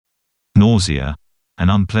Nausea, an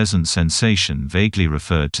unpleasant sensation vaguely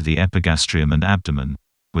referred to the epigastrium and abdomen,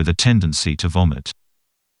 with a tendency to vomit.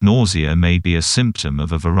 Nausea may be a symptom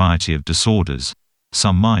of a variety of disorders,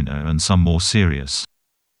 some minor and some more serious.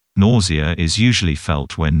 Nausea is usually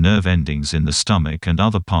felt when nerve endings in the stomach and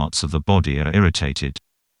other parts of the body are irritated.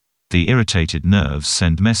 The irritated nerves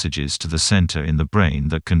send messages to the center in the brain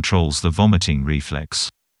that controls the vomiting reflex.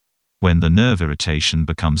 When the nerve irritation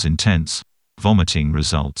becomes intense, vomiting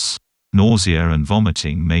results. Nausea and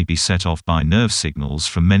vomiting may be set off by nerve signals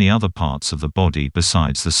from many other parts of the body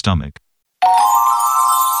besides the stomach.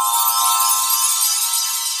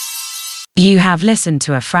 You have listened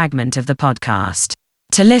to a fragment of the podcast.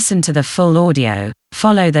 To listen to the full audio,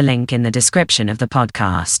 follow the link in the description of the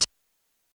podcast.